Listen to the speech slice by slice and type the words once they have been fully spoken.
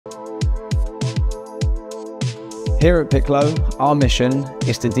Here at Piclo, our mission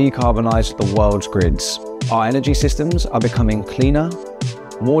is to decarbonize the world's grids. Our energy systems are becoming cleaner,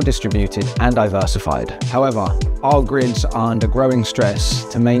 more distributed and diversified. However, our grids are under growing stress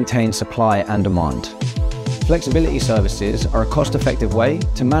to maintain supply and demand. Flexibility services are a cost-effective way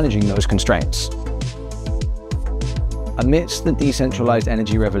to managing those constraints. Amidst the decentralized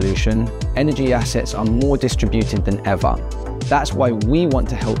energy revolution, energy assets are more distributed than ever. That's why we want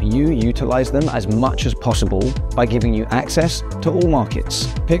to help you utilize them as much as possible by giving you access to all markets.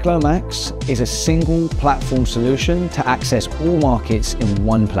 Piclo Max is a single platform solution to access all markets in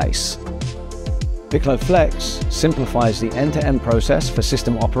one place. Piclo Flex simplifies the end-to-end process for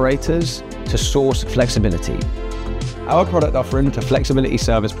system operators to source flexibility. Our product offering to flexibility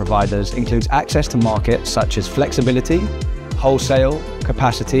service providers includes access to markets such as flexibility, wholesale,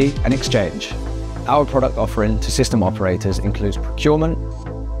 capacity, and exchange. Our product offering to system operators includes procurement,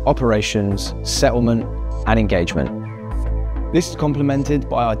 operations, settlement, and engagement. This is complemented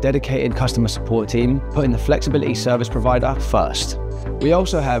by our dedicated customer support team, putting the flexibility service provider first. We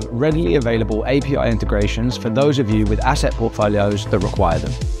also have readily available API integrations for those of you with asset portfolios that require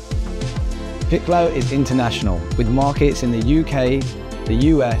them. Piclo is international, with markets in the UK, the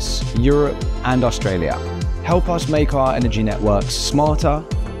US, Europe, and Australia. Help us make our energy networks smarter,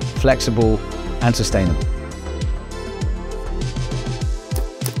 flexible, and sustainable.